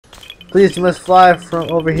Please, you must fly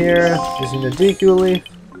from over here using the Deku leaf.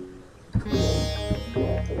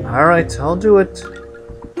 Alright, I'll do it.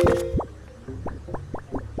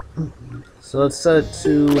 So let's set it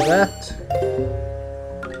to that.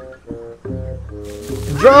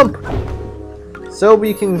 Jump! So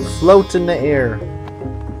we can float in the air.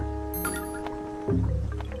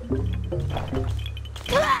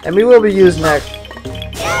 And we will be using that,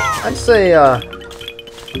 I'd say,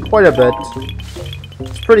 quite a bit.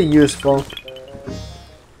 It's pretty useful.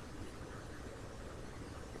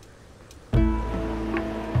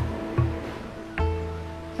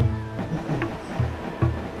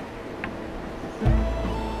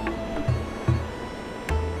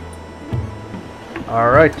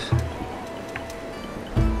 Alright.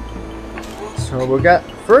 So we got,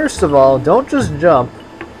 first of all, don't just jump.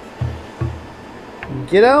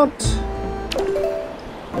 Get out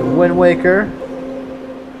the Wind Waker.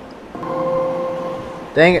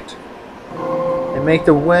 Dang it. And make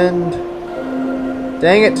the wind.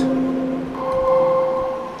 Dang it.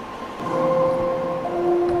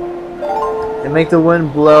 And make the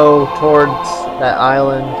wind blow towards that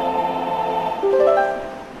island.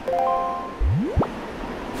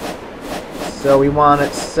 So we want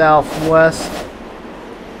it southwest.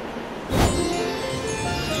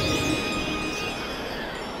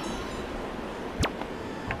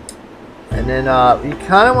 And then you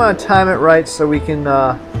kind of want to time it right so we can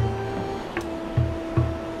I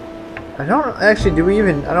don't actually, do we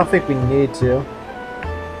even, I don't think we need to.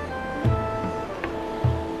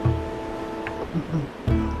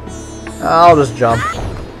 I'll just jump.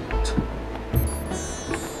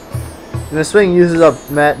 And this thing uses up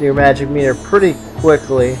your magic meter pretty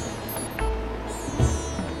quickly.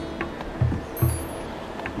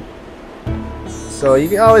 So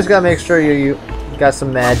you always gotta make sure you got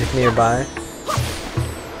some magic nearby.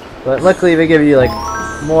 But luckily they give you like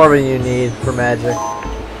more than you need for magic.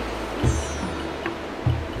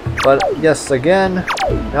 But yes, again,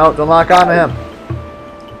 no, don't lock onto him.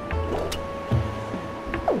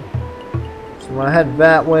 So I'm gonna head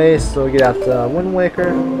that way so we get out the Wind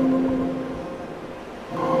Waker.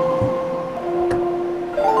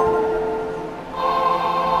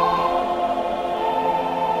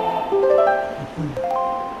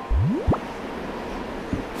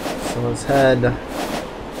 So let's head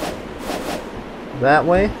that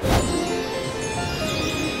way.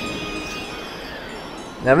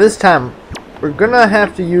 Now this time, we're gonna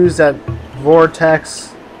have to use that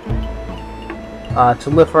vortex to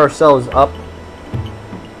lift ourselves up.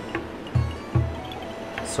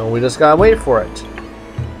 So we just gotta wait for it.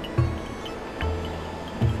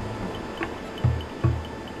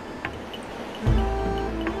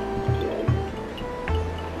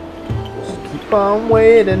 Just keep on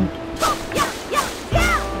waiting.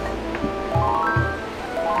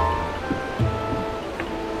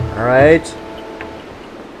 Alright.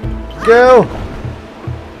 Go!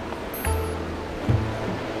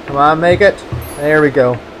 Come on, make it. There we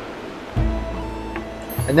go.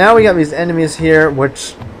 And now we got these enemies here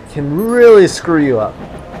which can really screw you up.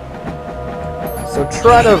 So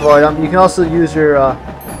try to avoid them. You can also use your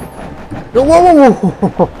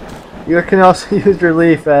you can also use your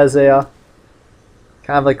leaf as a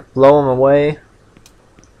kind of like blow them away.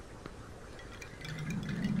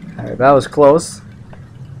 Alright, that was close.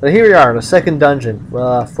 But here we are, the second dungeon,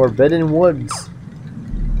 Forbidden Woods.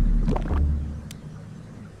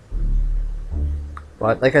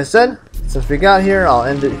 But like I said, since we got here, I'll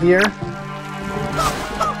end it here.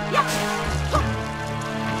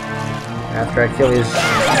 After I kill these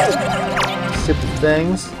stupid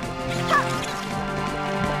things.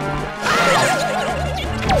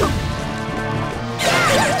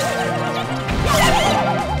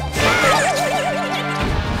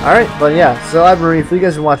 Alright, but yeah, so I've been Reef. You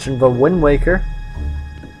guys are watching The Wind Waker.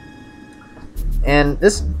 And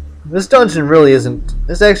this dungeon really isn't.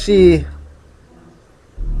 It's actually,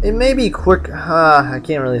 it may be quick. I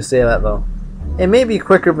can't really say that though. It may be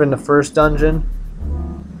quicker than the first dungeon,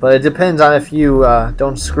 but it depends on if you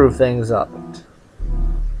don't screw things up.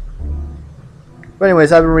 But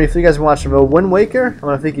anyways, I've been Reef. You guys are watching The Wind Waker. I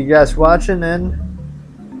want to thank you guys for watching,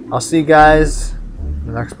 and I'll see you guys in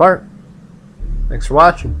the next part. Thanks for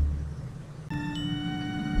watching.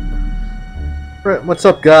 Right, what's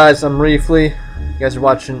up guys? I'm Reefly. You guys are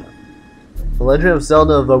watching The Legend of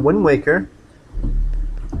Zelda The Wind Waker.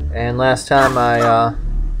 And last time I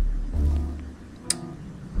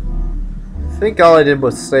think all I did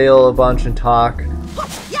was sail a bunch and talk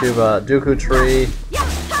to the Deku Tree.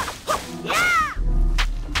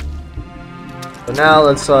 But now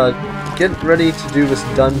let's get ready to do this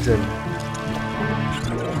dungeon.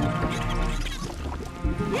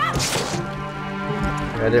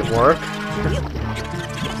 That didn't work.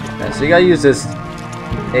 Okay, so you gotta use this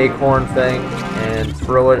acorn thing and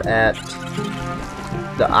throw it at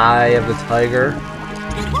the eye of the tiger.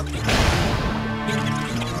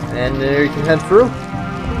 And there you can head through.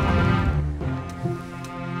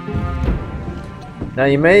 Now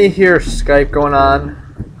you may hear Skype going on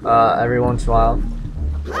every once in a while,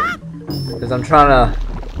 because I'm trying to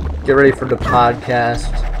get ready for the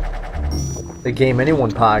podcast, the Game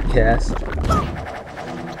Anyone podcast.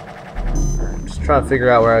 I'm just trying to figure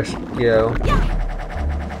out where I should go.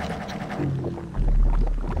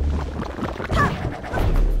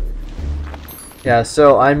 Yeah,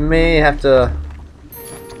 so I may have to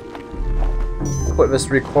quit this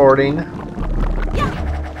recording.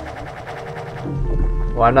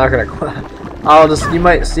 Well, I'm not gonna quit. You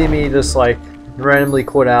might see me just like randomly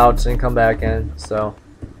quit out and come back in, so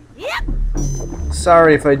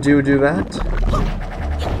sorry if I do that.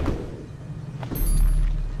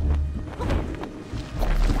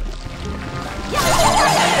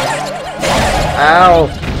 Ow!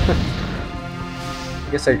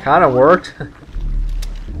 I guess it kinda worked.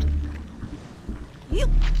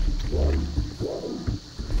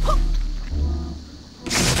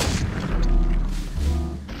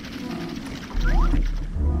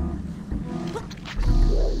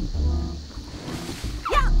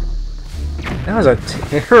 That was a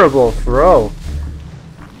terrible throw.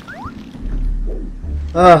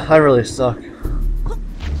 I really suck.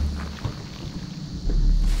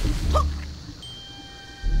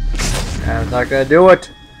 I'm not gonna do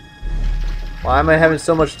it. Why am I having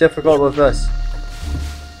so much difficulty with this?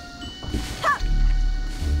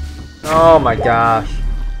 Oh my gosh.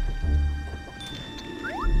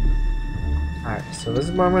 Alright, so this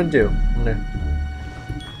is what I'm gonna do. I'm gonna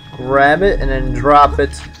grab it and then drop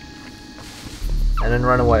it. And then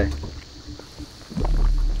run away.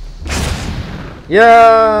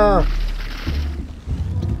 Yeah!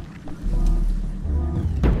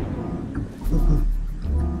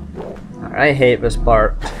 I hate this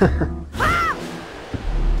part.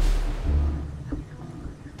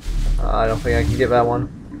 I don't think I can get that one.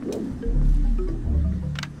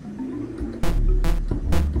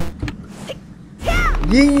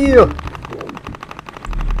 Yeah!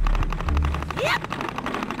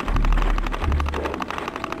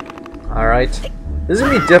 Alright. This is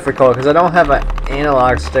gonna be difficult because I don't have an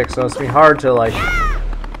analog stick, so it's gonna be hard to like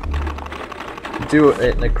do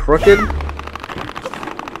it in a crooked.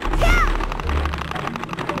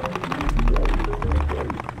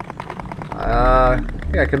 I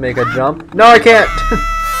think I can make a jump. No, I can't!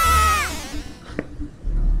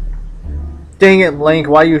 Dang it, Link,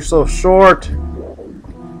 why are you so short?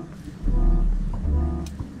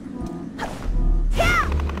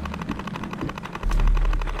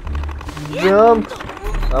 Jump!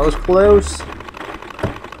 That was close.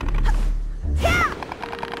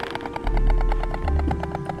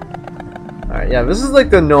 Alright, yeah, this is like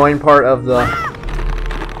the annoying part of the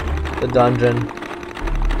dungeon.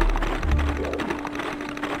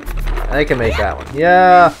 I can make that one.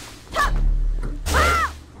 Yeah!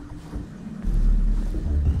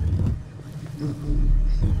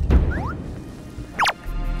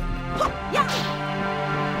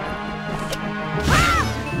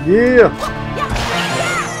 Yeah!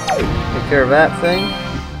 Take care of that thing.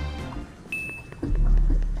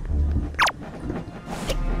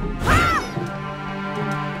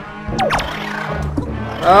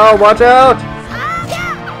 Oh, watch out!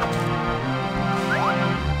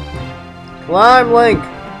 Climb, Link!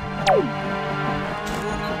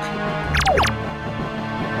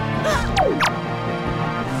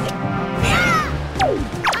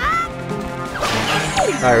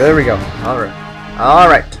 Alright, there we go. Alright.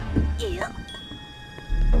 Alright.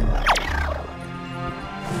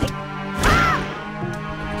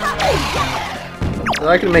 So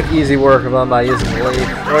I can make easy work of them by using the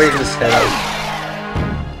leaf, or you can just hit them.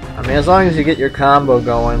 I mean, as long as you get your combo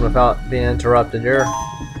going without being interrupted, you're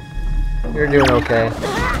doing okay.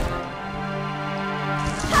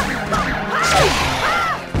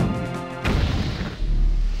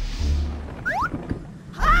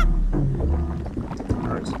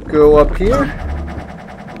 Let's go up here.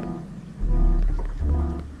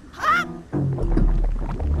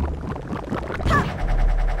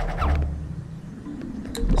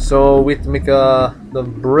 So we have to make the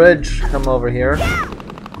bridge come over here.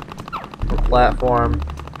 The platform.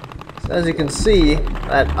 So as you can see,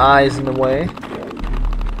 that eye's in the way.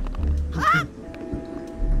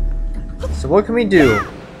 So what can we do?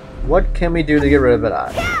 What can we do to get rid of that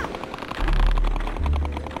eye?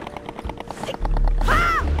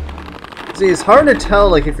 See, it's hard to tell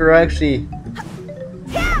like if you're actually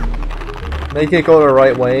Make it go the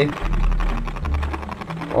right way.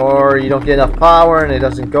 Or you don't get enough power and it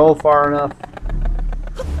doesn't go far enough.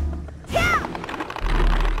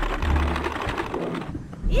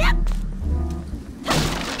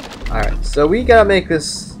 Alright, so we gotta make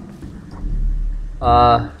this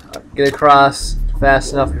get across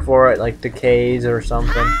fast enough before it like decays or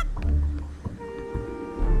something.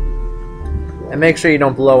 And make sure you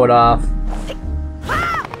don't blow it off.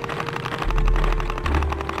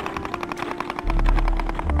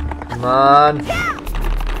 Come on.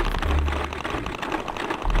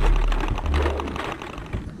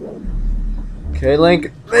 Okay,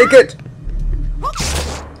 Link, make it!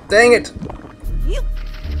 Dang it!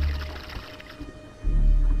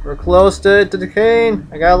 We're close to decaying.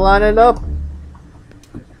 I gotta line it up.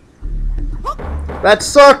 That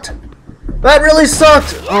sucked! That really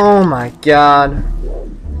sucked! Oh my god.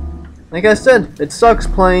 Like I said, it sucks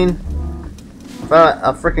playing without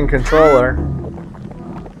a freaking controller.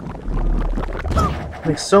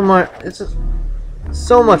 Like so much, it's just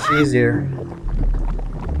so much easier.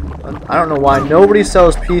 I don't know why nobody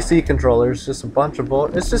sells PC controllers. It's just a bunch of bull.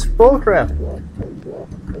 It's just bullcrap.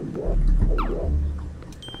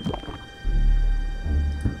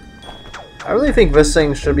 I really think this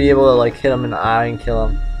thing should be able to like hit him in the eye and kill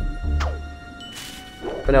him.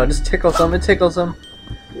 But no, it just tickles him. It tickles him.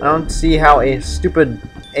 I don't see how a stupid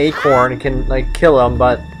acorn can like kill him,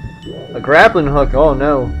 but a grappling hook. Oh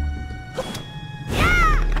no.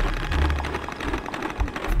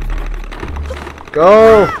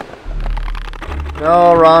 Go!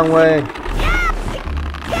 No, wrong way.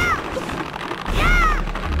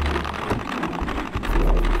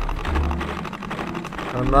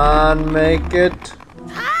 Come on, make it.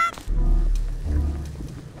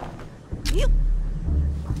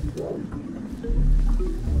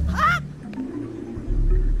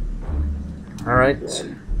 Alright.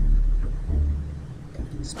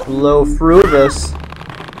 Let's blow through this.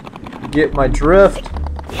 Get my drift.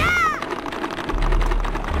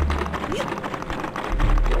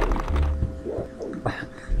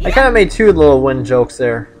 I kind of made two little wind jokes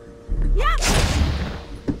there.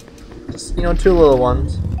 Just, you know, two little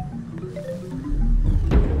ones.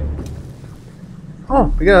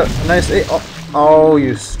 Oh, we got a nice... Oh,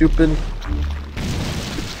 you stupid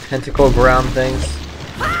tentacle ground things.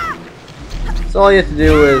 So all you have to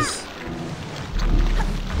do is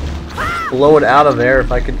blow it out of there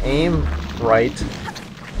if I can aim right.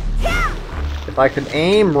 If I can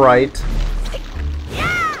aim right.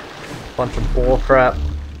 Bunch of bull crap.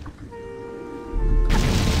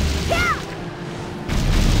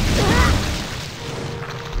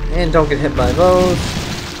 And don't get hit by those.